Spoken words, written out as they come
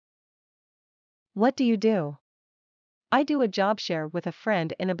What do you do? I do a job share with a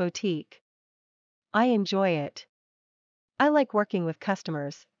friend in a boutique. I enjoy it. I like working with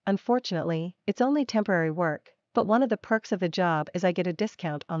customers. Unfortunately, it's only temporary work, but one of the perks of the job is I get a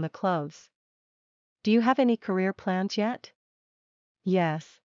discount on the clothes. Do you have any career plans yet?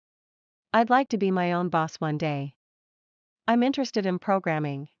 Yes. I'd like to be my own boss one day. I'm interested in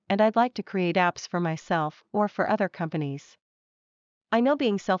programming, and I'd like to create apps for myself or for other companies. I know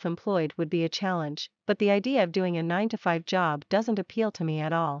being self-employed would be a challenge, but the idea of doing a 9-to-5 job doesn't appeal to me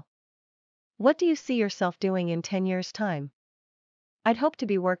at all. What do you see yourself doing in 10 years' time? I'd hope to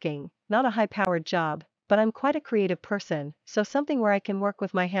be working, not a high-powered job, but I'm quite a creative person, so something where I can work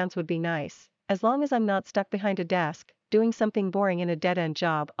with my hands would be nice. As long as I'm not stuck behind a desk, doing something boring in a dead-end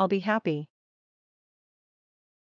job, I'll be happy.